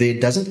happens out there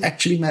doesn't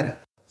actually matter?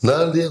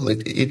 No, Liam,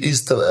 it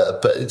is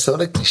but it's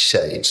not a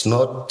cliche. It's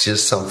not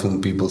just something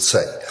people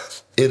say.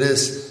 It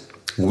is.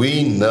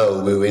 We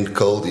know we went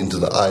cold into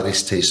the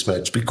Irish Test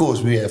match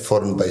because we have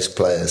foreign-based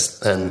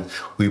players, and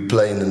we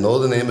play in the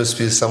Northern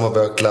Hemisphere. Some of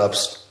our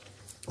clubs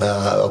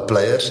are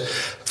players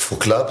for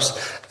clubs,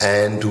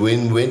 and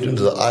when we went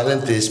into the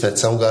Ireland Test match,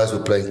 some guys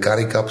were playing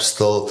Currie Cup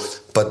still,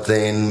 but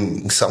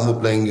then some were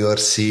playing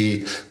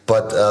URC.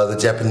 But the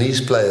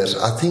Japanese players,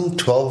 I think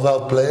 12 of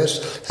our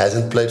players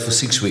hasn't played for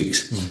 6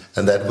 weeks,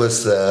 and that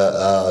was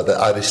the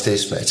Irish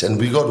Test match. And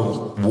we got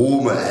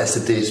warmer as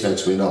the Test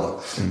match went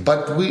on.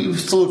 But we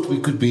thought we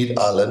could beat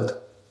Ireland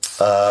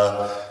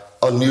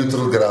on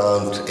neutral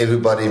ground.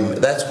 Everybody.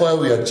 That's why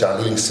we are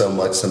juggling so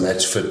much the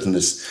match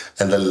fitness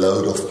and the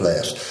load of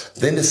players.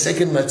 Then the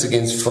second match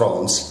against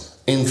France,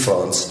 in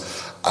France,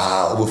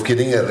 with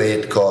getting a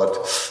red card.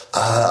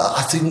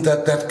 I think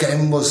that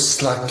game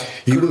was like...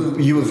 I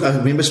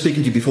remember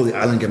speaking to you before the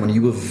Ireland game, and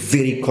you were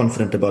very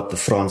confident about the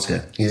France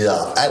game.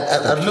 Yeah,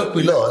 and look,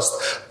 we lost,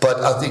 but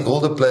I think all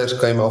the players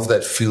came off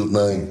that field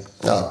knowing,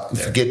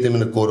 if we get them in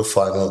the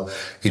quarterfinal,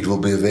 it will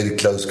be a very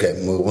close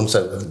game. We won't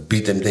say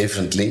beat them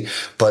definitely,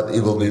 but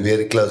it will be a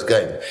very close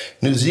game.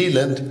 New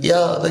Zealand,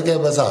 they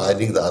gave us a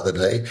hiding the other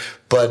day,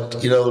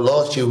 but,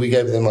 last year we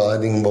gave them a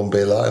hiding in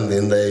Mbombela, and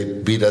then they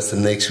beat us the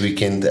next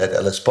weekend at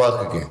Ellis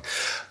Park again.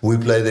 We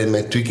play them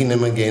at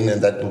Twickenham again,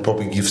 and that will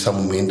probably give some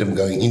momentum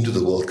going into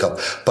the World Cup.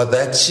 But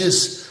that's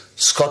just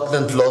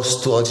Scotland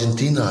lost to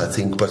Argentina, I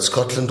think, but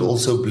Scotland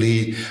also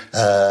they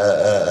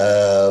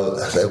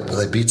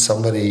beat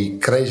somebody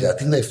crazy. I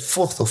think they're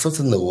 4th or 5th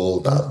in the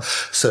world now.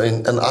 So,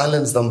 and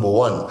Ireland's number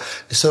 1.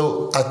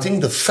 So I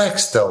think the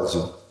facts tells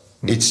you,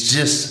 it's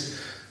just...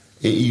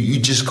 You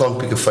just can't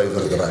pick a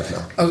favourite right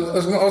now. I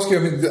was going to ask you,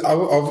 I mean,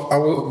 I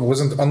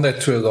wasn't on that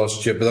tour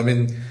last year, but I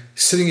mean,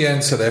 sitting here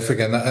in South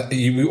Africa, and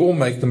we all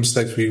make the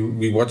mistakes.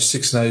 We watch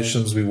Six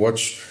Nations, we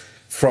watch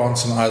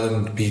France and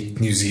Ireland beat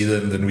New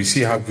Zealand, and we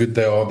see how good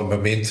they are, the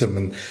momentum,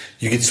 and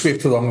you get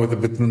swept along with a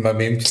bit of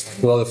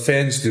momentum. A lot of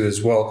fans do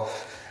as well.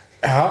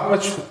 How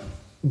much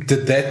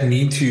did that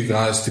mean to you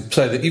guys to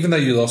play that, even though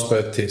you lost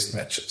both test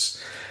matches?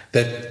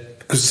 That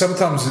because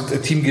sometimes a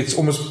team gets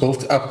almost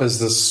built up as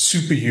the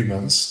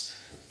superhumans,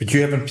 but you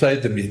haven't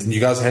played them yet, and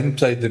you guys hadn't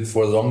played them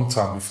for a long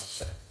time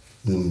before.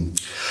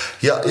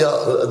 Yeah.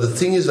 The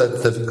thing is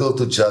that difficult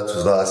to judge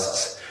with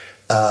us.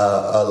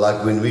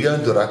 Like when we go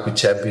into rugby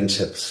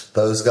championships,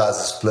 those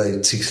guys have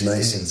played Six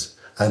Nations,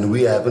 and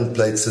we haven't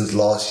played since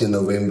last year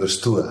November's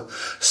tour.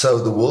 So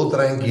the world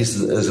rank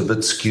is a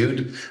bit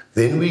skewed.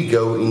 Then we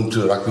go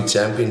into rugby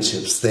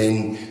championships.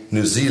 Then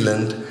New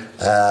Zealand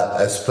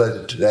has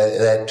played. They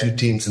had 2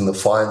 teams in the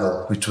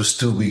final, which was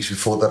 2 weeks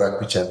before the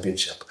rugby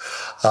championship.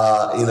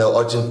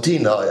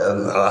 Argentina,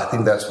 and I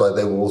think that's why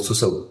they were also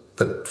so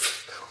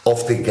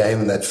off their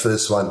game in that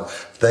first one.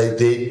 Their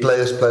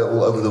players play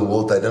all over the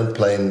world. They don't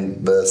play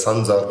in the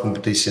Sanzar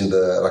competition,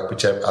 the rugby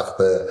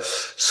the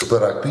Super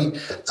Rugby,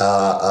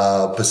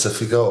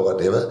 Pacifica or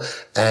whatever.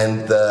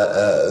 And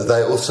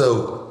they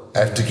also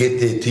have to get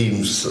their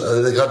teams.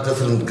 They got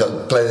different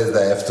players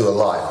they have to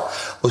align.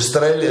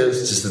 Australia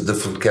is just a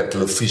different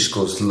kettle of fish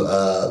because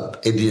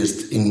Eddie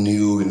is in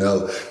new,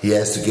 he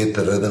has to get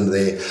the rhythm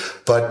there.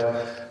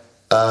 But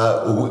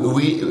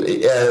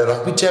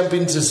rugby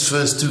champions his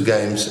first 2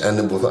 games,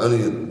 and with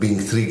only being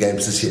 3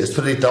 games this year, it's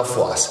pretty tough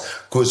for us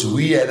because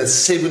we had a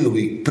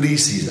 7-week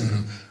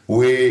pre-season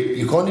where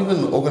you can't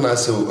even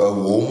organize a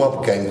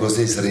warm-up game because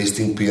there's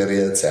resting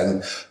periods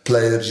and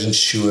players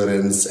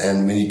insurance,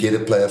 and when you get a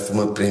player from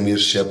a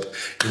premiership,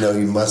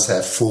 you must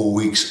have 4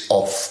 weeks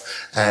off,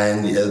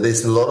 and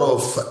there's a lot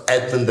of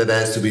admin that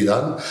has to be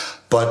done.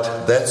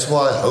 But that's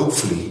why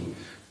hopefully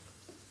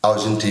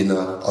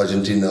Argentina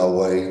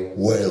away,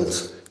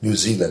 Wales, New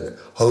Zealand.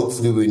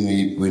 Hopefully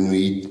when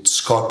we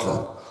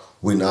Scotland,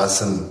 we're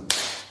nice and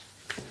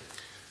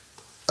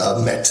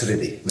match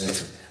ready.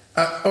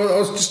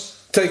 I'll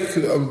just take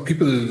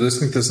people who are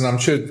listening to this, and I'm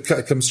sure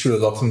it comes through a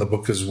lot in the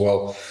book as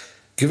well.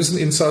 Give us an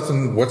insight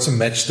on what's a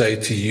match day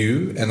to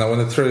you, and I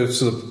want to throw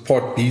sort of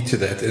part B to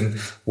that. And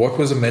what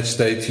was a match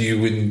day to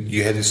you when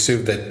you had to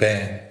serve that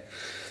ban?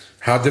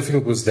 How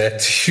difficult was that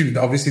to you?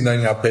 Obviously,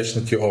 knowing how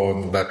passionate you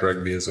are about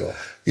rugby as well.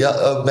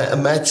 Yeah, a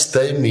match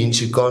day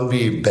means you can't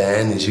be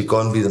banned, you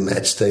can't be the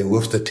match day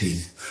with the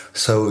team.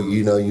 So,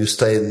 you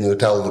stay in the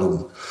hotel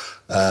room.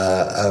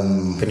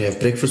 Can you have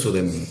breakfast with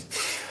them?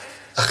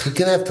 You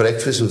can have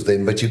breakfast with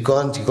them, but you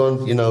can't go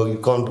team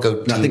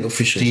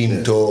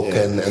talk.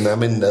 Yeah. And I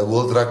mean,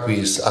 World Rugby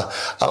is,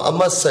 I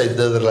must say,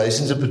 the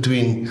relationship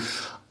between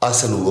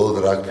us and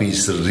World Rugby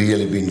has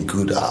really been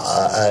good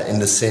in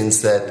the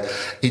sense that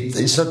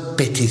it's not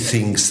petty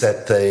things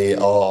that they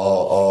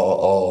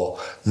are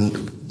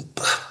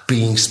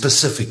being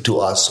specific to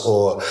us,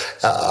 or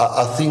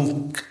I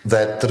think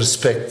that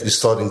respect is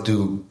starting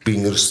to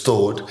being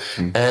restored.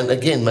 And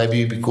again,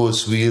 maybe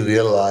because we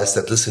realize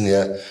that, listen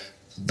here,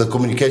 the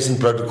communication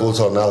protocols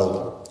are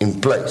now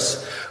in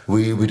place.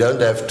 We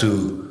don't have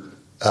to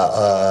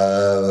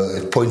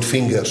point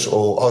fingers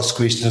or ask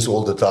questions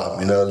all the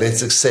time.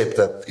 Let's accept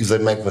that if they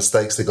make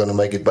mistakes, they're going to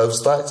make it both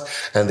sides,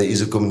 and there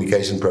is a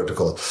communication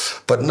protocol.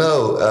 But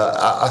no,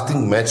 I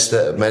think match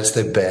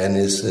day ban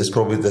is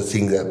probably the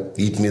thing that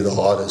hit me the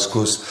hardest,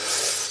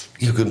 because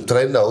you can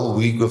train the whole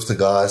week with the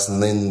guys,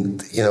 and then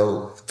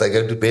they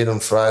go to bed on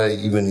Friday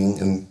evening,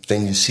 and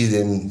then you see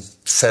them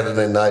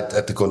Saturday night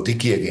at the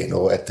Kontiki again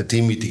or at the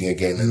team meeting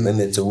again, and then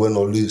it's a win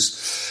or lose.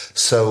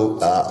 So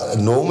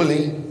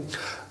normally,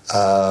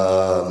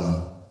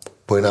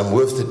 when I'm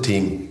with the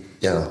team,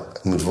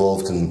 I'm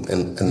involved in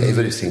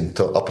everything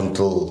up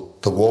until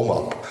the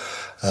warm-up.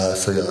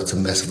 So it's a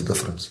massive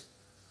difference.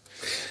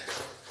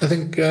 I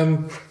think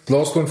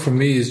last one from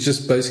me is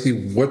just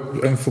basically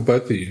and for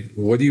both of you,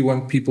 what do you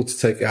want people to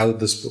take out of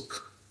this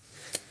book?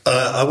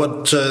 I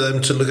want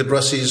them to look at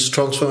Rassie's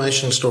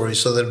transformation story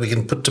so that we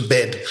can put to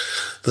bed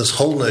this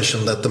whole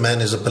notion that the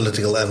man is a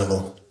political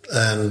animal,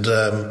 and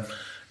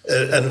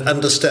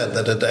understand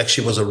that it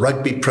actually was a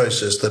rugby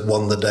process that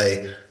won the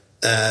day.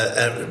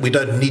 And we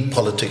don't need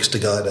politics to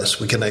guide us.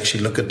 We can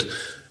actually look at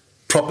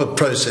proper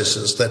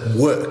processes that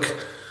work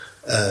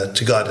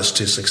to guide us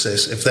to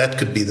success, if that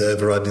could be the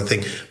overriding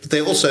thing. But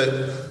there are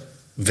also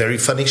very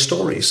funny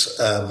stories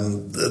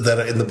that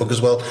are in the book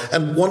as well,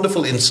 and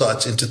wonderful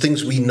insights into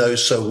things we know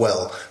so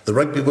well. The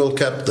Rugby World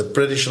Cup, the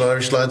British and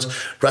Irish Lions,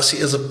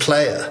 Rassie as a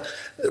player,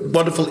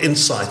 wonderful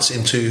insights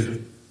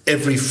into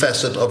every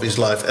facet of his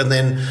life, and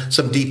then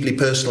some deeply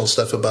personal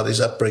stuff about his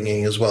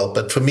upbringing as well.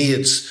 But for me,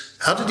 it's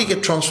how did he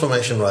get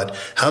transformation right?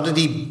 How did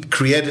he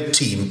create a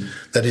team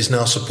that is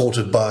now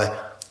supported by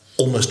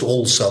almost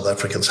all South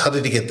Africans? How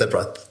did he get that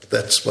right?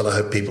 That's what I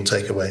hope people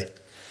take away.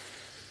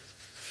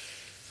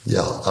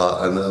 Yeah,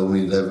 I know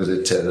we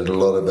never chatted a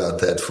lot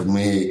about that. For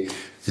me,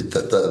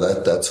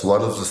 that's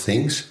one of the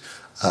things,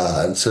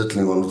 and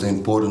certainly one of the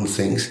important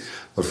things.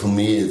 But for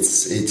me,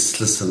 it's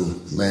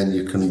listen, man,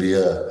 you can be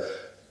a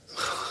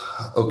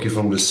okay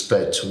from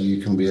dispatch, or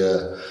you can be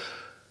a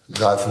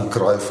guy from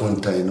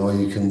Kraaifontein, or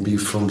you can be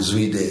from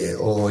Zwede,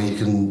 or you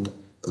can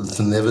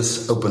never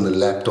open a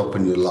laptop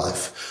in your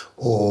life,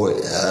 or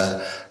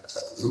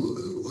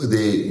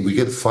we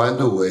can find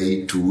a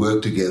way to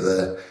work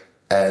together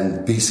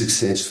and be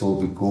successful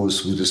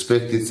because we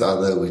respect each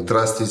other, we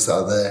trust each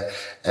other,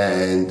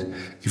 and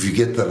if you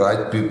get the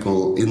right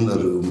people in the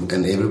room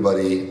and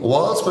everybody,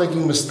 whilst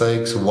making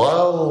mistakes,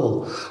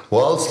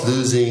 whilst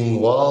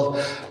losing,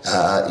 that's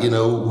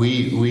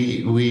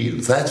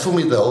for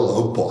me the whole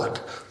hope part.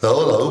 The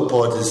whole hope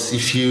part is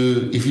if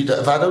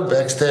I don't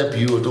backstab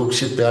you or talk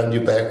shit behind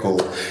your back, or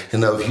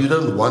if you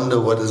don't wonder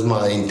what is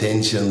my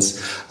intentions,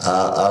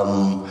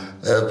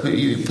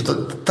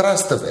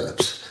 trust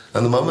develops.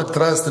 And the moment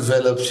trust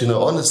develops,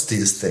 honesty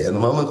is there. And the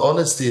moment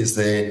honesty is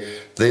there,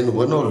 then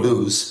win or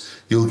lose,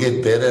 you'll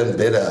get better and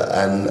better.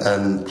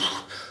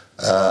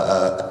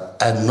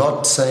 And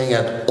not saying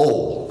at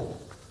all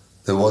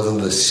there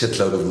wasn't a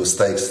shitload of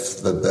mistakes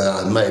that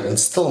I made and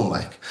still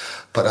make.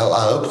 But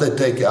I hope they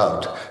take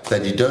out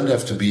that you don't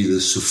have to be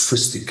the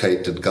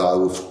sophisticated guy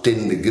with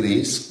 10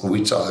 degrees,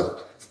 which I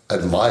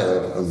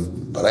admire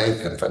and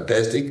rank and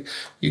fantastic.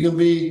 You can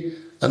be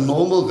a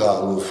normal guy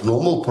with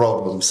normal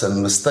problems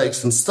and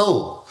mistakes and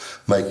still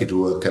make it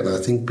work. And I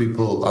think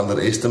people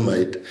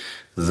underestimate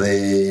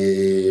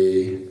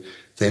their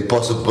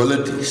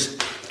possibilities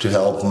to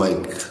help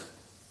make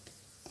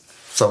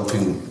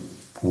something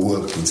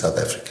work in South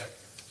Africa.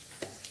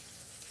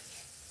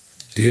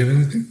 Do you have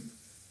anything?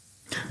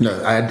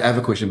 No, I have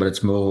a question, but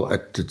it's more.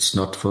 It's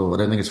not for. I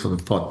don't think it's for the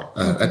pod.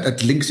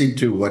 It links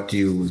into what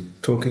you were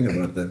talking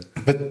about there.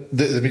 But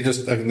let me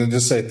just. I can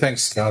just say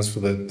thanks, guys,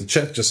 for the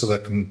chat, just so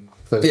that I can.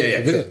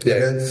 Yeah.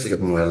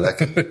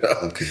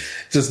 Okay.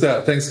 Just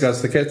thanks, guys,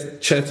 for the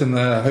chat, and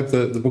I hope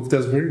the book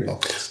does very well.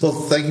 Well,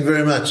 thank you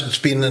very much. It's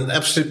been an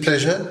absolute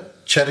pleasure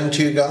chatting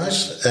to you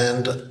guys,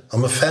 and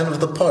I'm a fan of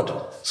the pod.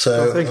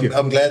 So thank you.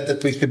 I'm glad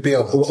that we could be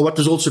on. What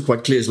was also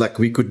quite clear is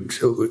we could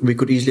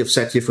easily have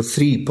sat here for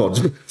 3 pods.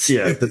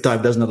 Yeah, the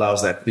time doesn't allow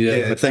us that.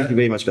 Yeah. But thank you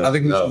very much, guys. I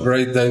think we should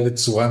rate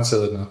David's wine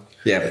cellar now.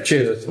 Yeah,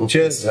 cheers.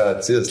 Cheers.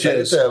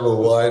 Cheers. Have a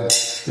wine.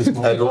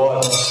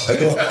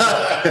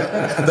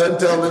 Don't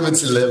tell them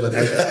it's 11.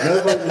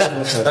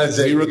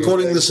 We're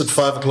recording this at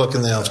 5 o'clock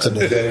in the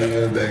afternoon.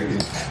 Thank you.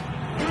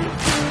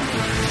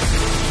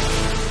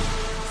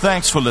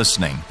 Thanks for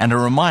listening. And a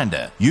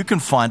reminder, you can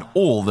find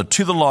all the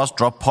To The Last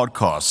Drop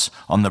podcasts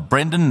on the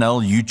Brenden and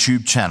Liam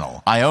YouTube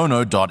channel,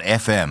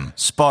 iono.fm,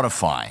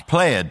 Spotify,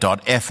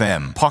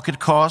 player.fm,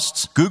 Pocket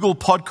Casts, Google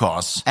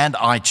Podcasts, and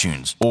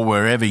iTunes, or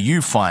wherever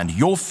you find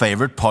your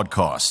favorite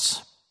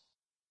podcasts.